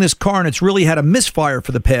driving this car and it's really had a misfire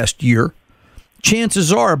for the past year,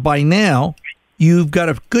 chances are by now you've got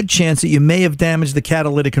a good chance that you may have damaged the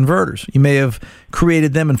catalytic converters. You may have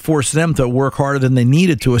created them and forced them to work harder than they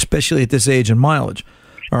needed to, especially at this age and mileage.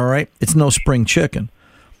 All right? It's no spring chicken.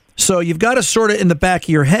 So you've got to sort of in the back of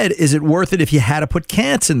your head, is it worth it if you had to put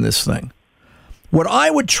cats in this thing? What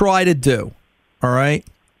I would try to do, all right,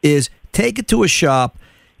 is take it to a shop,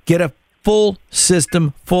 get a full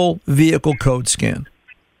system, full vehicle code scan.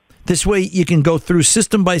 This way you can go through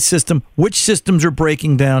system by system, which systems are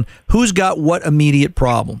breaking down, who's got what immediate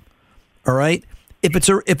problem. All right? If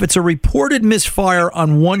it's a reported misfire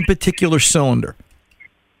on one particular cylinder,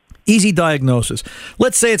 easy diagnosis.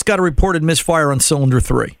 Let's say it's got a reported misfire on cylinder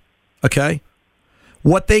 3. Okay?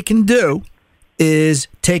 what they can do is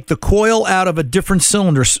take the coil out of a different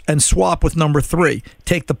cylinder and swap with number 3.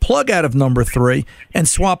 Take the plug out of number 3 and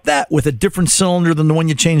swap that with a different cylinder than the one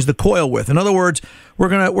you changed the coil with. In other words, we're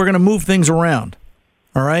gonna move things around.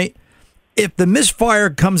 All right? If the misfire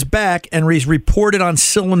comes back and is reported on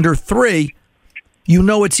cylinder 3, you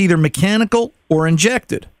know it's either mechanical or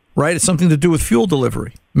injected, right? It's something to do with fuel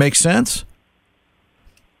delivery. Make sense?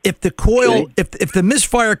 If the coil, if the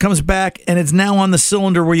misfire comes back and it's now on the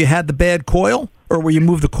cylinder where you had the bad coil or where you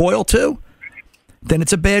moved the coil to, then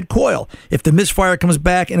it's a bad coil. If the misfire comes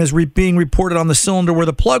back and is being reported on the cylinder where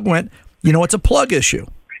the plug went, you know it's a plug issue.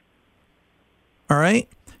 All right?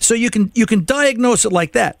 So you can diagnose it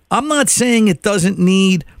like that. I'm not saying it doesn't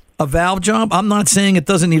need a valve job. I'm not saying it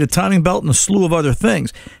doesn't need a timing belt and a slew of other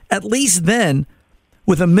things. At least then,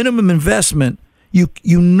 with a minimum investment, you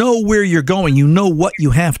know where you're going. You know what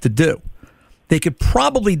you have to do. They could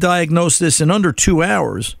probably diagnose this in under 2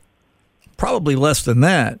 hours, probably less than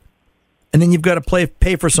that. And then you've got to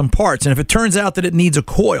pay for some parts. And if it turns out that it needs a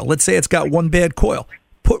coil, let's say it's got one bad coil,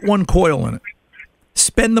 put one coil in it.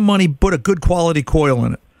 Spend the money, put a good quality coil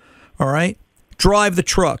in it. All right? Drive the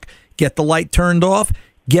truck. Get the light turned off.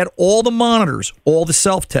 Get all the monitors, all the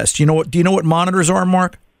self-tests. Do you know what monitors are,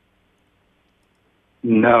 Mark?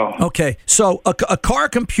 No. Okay, so a car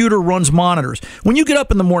computer runs monitors. When you get up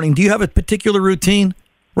in the morning, do you have a particular routine?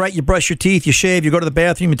 Right? You brush your teeth, you shave, you go to the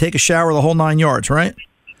bathroom, you take a shower, the whole 9 yards, right?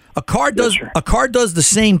 A car does the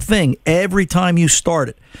same thing every time you start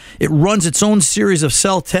it. It runs its own series of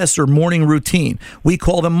self-tests or morning routine. We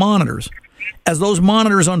call them monitors. As those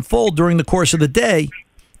monitors unfold during the course of the day,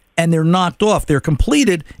 and they're knocked off, they're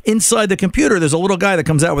completed, inside the computer, there's a little guy that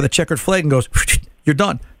comes out with a checkered flag and goes, you're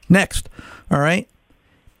done. Next. All right?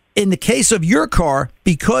 In the case of your car,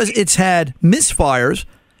 because it's had misfires,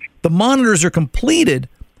 the monitors are completed,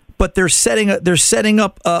 but they're setting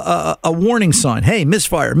up a warning sign. Hey,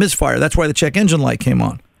 misfire. That's why the check engine light came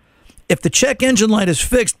on. If the check engine light is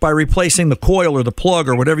fixed by replacing the coil or the plug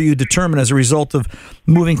or whatever you determine as a result of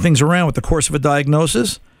moving things around with the course of a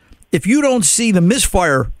diagnosis, if you don't see the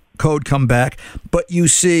misfire code come back, but you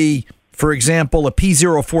see, for example, a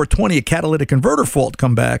P0420, a catalytic converter fault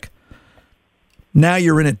come back, now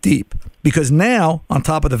you're in it deep. Because now, on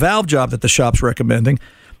top of the valve job that the shop's recommending,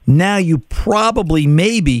 now you probably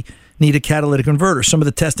maybe need a catalytic converter. Some of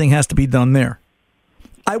the testing has to be done there.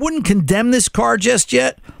 I wouldn't condemn this car just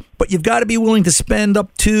yet, but you've got to be willing to spend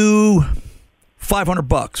up to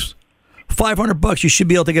 $500. $500, you should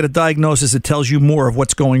be able to get a diagnosis that tells you more of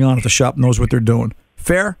what's going on if the shop knows what they're doing.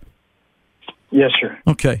 Fair? Yes, sir.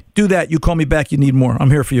 Okay. Do that. You call me back. You need more. I'm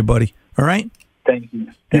here for you, buddy. All right? Thank you.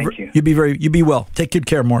 Thank you. You be well. Take good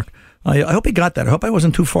care, Mark. I hope he got that. I hope I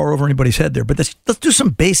wasn't too far over anybody's head there. But let's do some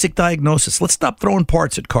basic diagnosis. Let's stop throwing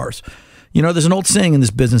parts at cars. You know, there's an old saying in this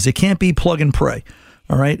business. It can't be plug and pray.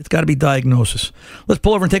 All right? It's got to be diagnosis. Let's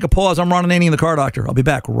pull over and take a pause. I'm Ron Ananian, the Car Doctor. I'll be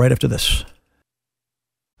back right after this.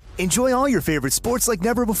 Enjoy all your favorite sports like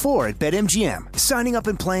never before at BetMGM. Signing up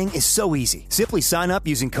and playing is so easy. Simply sign up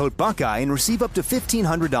using code Buckeye and receive up to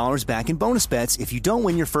 $1,500 back in bonus bets if you don't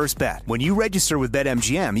win your first bet. When you register with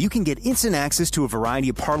BetMGM, you can get instant access to a variety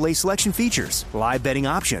of parlay selection features, live betting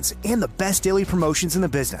options, and the best daily promotions in the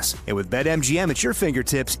business. And with BetMGM at your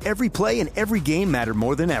fingertips, every play and every game matter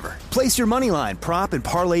more than ever. Place your moneyline, prop, and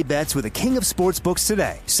parlay bets with the king of sportsbooks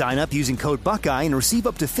today. Sign up using code Buckeye and receive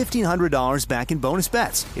up to $1,500 back in bonus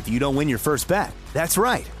bets if you don't win your first bet. That's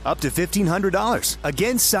right, up to $1,500.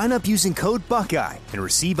 Again, sign up using code Buckeye and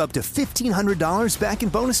receive up to $1,500 back in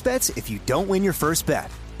bonus bets if you don't win your first bet.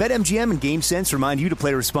 BetMGM and GameSense remind you to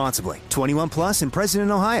play responsibly. 21 plus and present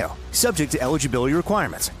in Ohio. Subject to eligibility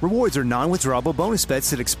requirements. Rewards are non-withdrawable bonus bets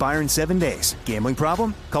that expire in 7 days. Gambling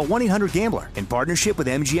problem? Call 1-800-GAMBLER in partnership with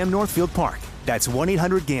MGM Northfield Park. That's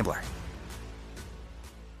 1-800-GAMBLER.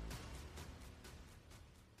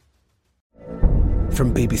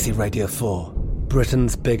 From BBC Radio 4,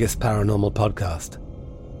 Britain's biggest paranormal podcast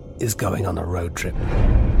is going on a road trip.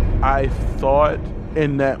 I thought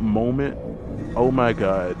in that moment, oh my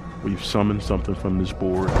God, we've summoned something from this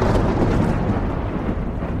board.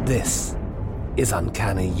 This is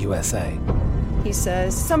Uncanny USA. He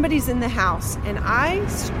says, somebody's in the house, and I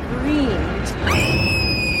screamed.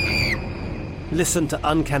 Listen to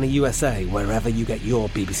Uncanny USA wherever you get your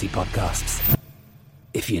BBC podcasts,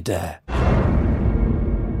 if you dare.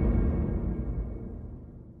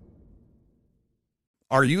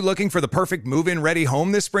 Are you looking for the perfect move-in ready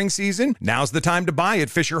home this spring season? Now's the time to buy at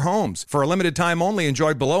Fisher Homes. For a limited time only,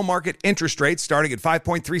 enjoy below-market interest rates starting at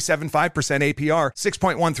 5.375% APR,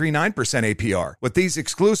 6.139% APR. With these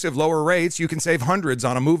exclusive lower rates, you can save hundreds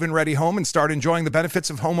on a move-in ready home and start enjoying the benefits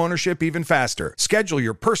of homeownership even faster. Schedule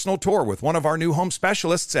your personal tour with one of our new home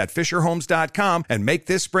specialists at FisherHomes.com and make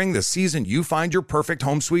this spring the season you find your perfect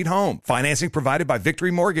home sweet home. Financing provided by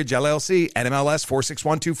Victory Mortgage, LLC, NMLS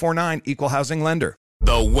 461249, Equal Housing Lender.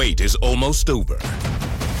 The wait is almost over.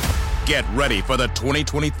 Get ready for the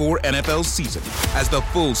 2024 NFL season as the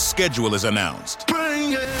full schedule is announced.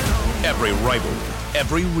 Every rivalry,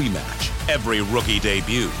 every rematch, every rookie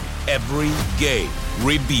debut, every game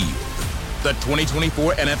revealed. The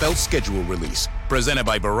 2024 NFL schedule release, presented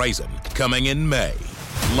by Verizon, coming in May.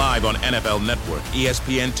 Live on NFL Network,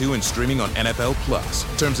 ESPN2, and streaming on NFL Plus.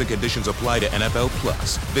 Terms and conditions apply to NFL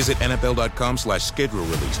Plus. Visit NFL.com/schedule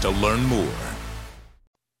release to learn more.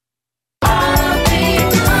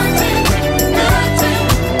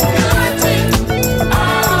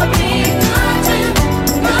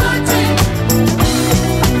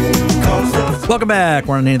 Welcome back.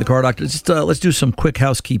 We're on Name the Car Doctor. Just, let's do some quick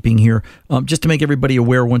housekeeping here. Just to make everybody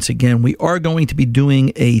aware once again, we are going to be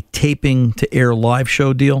doing a taping to air live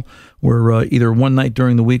show deal where either one night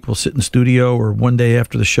during the week we'll sit in the studio or one day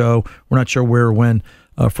after the show. We're not sure where or when.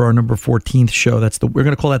 For our number 14th show. We're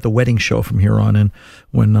going to call that the wedding show from here on. And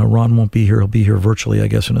when Ron won't be here, he'll be here virtually, I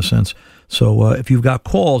guess, in a sense. So if you've got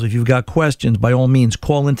calls, if you've got questions, by all means,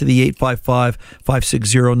 call into the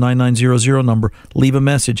 855-560-9900 number. Leave a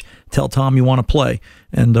message. Tell Tom you want to play,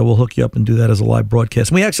 and we'll hook you up and do that as a live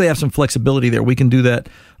broadcast. And we actually have some flexibility there. We can do that.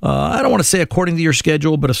 I don't want to say according to your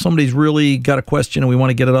schedule, but if somebody's really got a question and we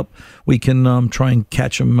want to get it up, we can try and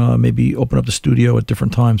catch them, maybe open up the studio at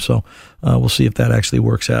different times. So we'll see if that actually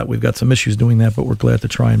works out. We've got some issues doing that, but we're glad to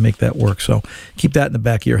try and make that work. So keep that in the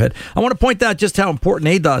back of your head. I want to point out just how important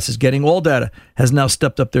ADAS is getting. All Data has now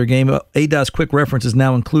stepped up their game. ADAS Quick Reference is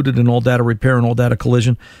now included in All Data Repair and All Data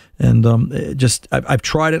Collision. And I've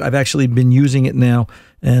tried it. I've actually been using it now.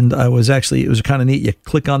 And it was kind of neat. You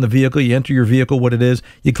click on the vehicle, you enter your vehicle, what it is.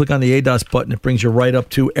 You click on the ADAS button, it brings you right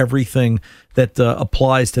up to everything that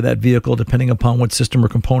applies to that vehicle, depending upon what system or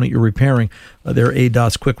component you're repairing. Their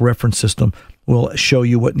ADAS Quick Reference system will show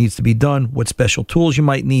you what needs to be done, what special tools you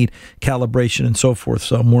might need, calibration, and so forth.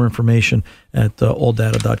 So more information at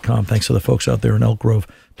alldata.com. Thanks to the folks out there in Elk Grove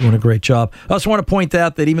doing a great job. I also want to point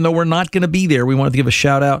out that even though we're not going to be there, we wanted to give a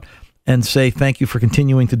shout out and say thank you for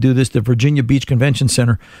continuing to do this. The Virginia Beach Convention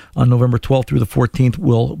Center on November 12th through the 14th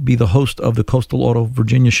will be the host of the Coastal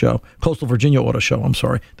Virginia Auto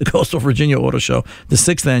Show, the Coastal Virginia Auto Show, the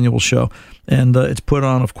 6th annual show. And it's put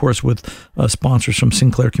on, of course, with sponsors from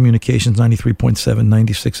Sinclair Communications, 93.7,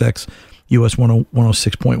 96X, US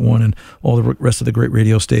 106.1, and all the rest of the great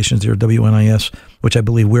radio stations there, WNIS, which I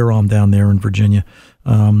believe we're on down there in Virginia,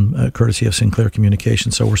 courtesy of Sinclair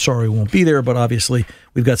Communications. So we're sorry we won't be there, but obviously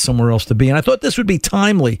we've got somewhere else to be. And I thought this would be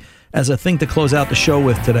timely as a thing to close out the show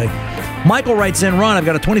with today. Michael writes in, Ron, I've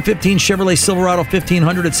got a 2015 Chevrolet Silverado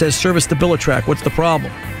 1500. It says service the Billitrack. What's the problem?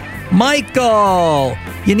 Michael,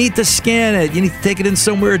 you need to scan it. You need to take it in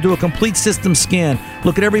somewhere, do a complete system scan.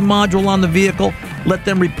 Look at every module on the vehicle. Let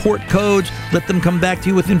them report codes. Let them come back to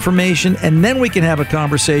you with information. And then we can have a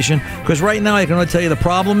conversation. Because right now, I can only tell you the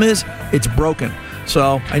problem is it's broken.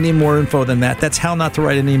 So I need more info than that. That's how not to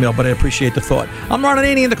write an email, but I appreciate the thought. I'm Ron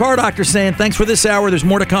Ananian, the Car Doctor, saying thanks for this hour. There's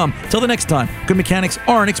more to come. Till the next time, good mechanics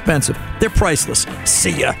aren't expensive. They're priceless.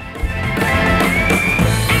 See ya.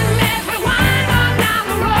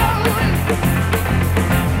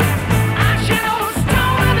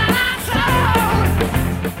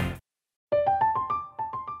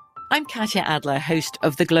 I'm Katya Adler, host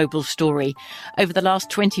of The Global Story. Over the last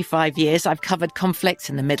 25 years, I've covered conflicts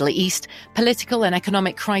in the Middle East, political and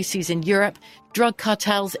economic crises in Europe, drug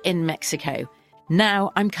cartels in Mexico.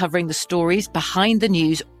 Now I'm covering the stories behind the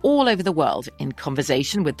news all over the world in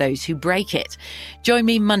conversation with those who break it. Join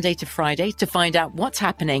me Monday to Friday to find out what's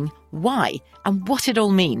happening, why, and what it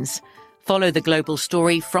all means. Follow The Global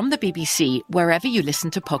Story from the BBC wherever you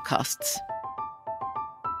listen to podcasts.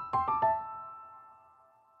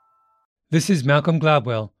 This is Malcolm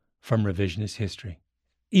Gladwell from Revisionist History.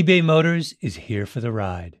 eBay Motors is here for the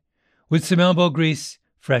ride. With some elbow grease,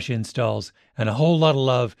 fresh installs, and a whole lot of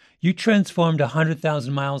love, you transformed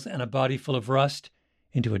 100,000 miles and a body full of rust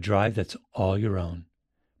into a drive that's all your own.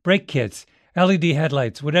 Brake kits, LED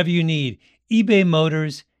headlights, whatever you need, eBay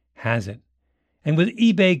Motors has it. And with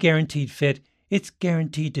eBay Guaranteed Fit, it's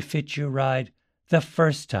guaranteed to fit your ride the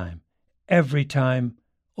first time, every time,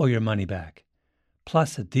 or your money back.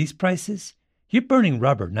 Plus, at these prices, you're burning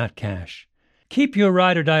rubber, not cash. Keep your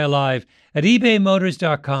ride or die alive at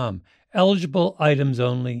ebaymotors.com. Eligible items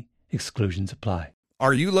only. Exclusions apply.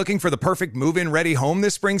 Are you looking for the perfect move-in ready home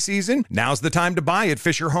this spring season? Now's the time to buy at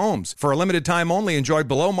Fisher Homes. For a limited time only, enjoy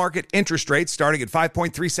below-market interest rates starting at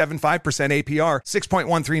 5.375% APR,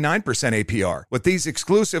 6.139% APR. With these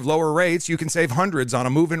exclusive lower rates, you can save hundreds on a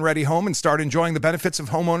move-in ready home and start enjoying the benefits of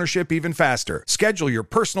homeownership even faster. Schedule your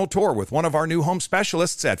personal tour with one of our new home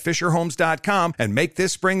specialists at FisherHomes.com and make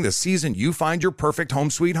this spring the season you find your perfect home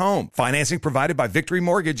sweet home. Financing provided by Victory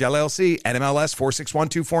Mortgage, LLC, NMLS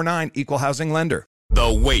 461249, Equal Housing Lender.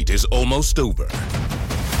 The wait is almost over.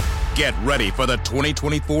 Get ready for the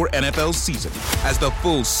 2024 NFL season as the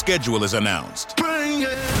full schedule is announced.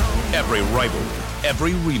 Every rivalry,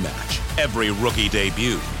 every rematch, every rookie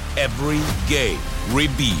debut, every game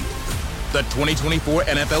revealed. The 2024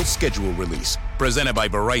 NFL schedule release, presented by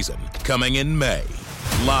Verizon, coming in May.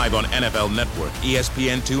 Live on NFL Network,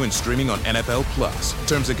 ESPN2, and streaming on NFL Plus.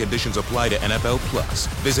 Terms and conditions apply to NFL Plus.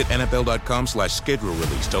 Visit NFL.com/schedule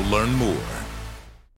release to learn more.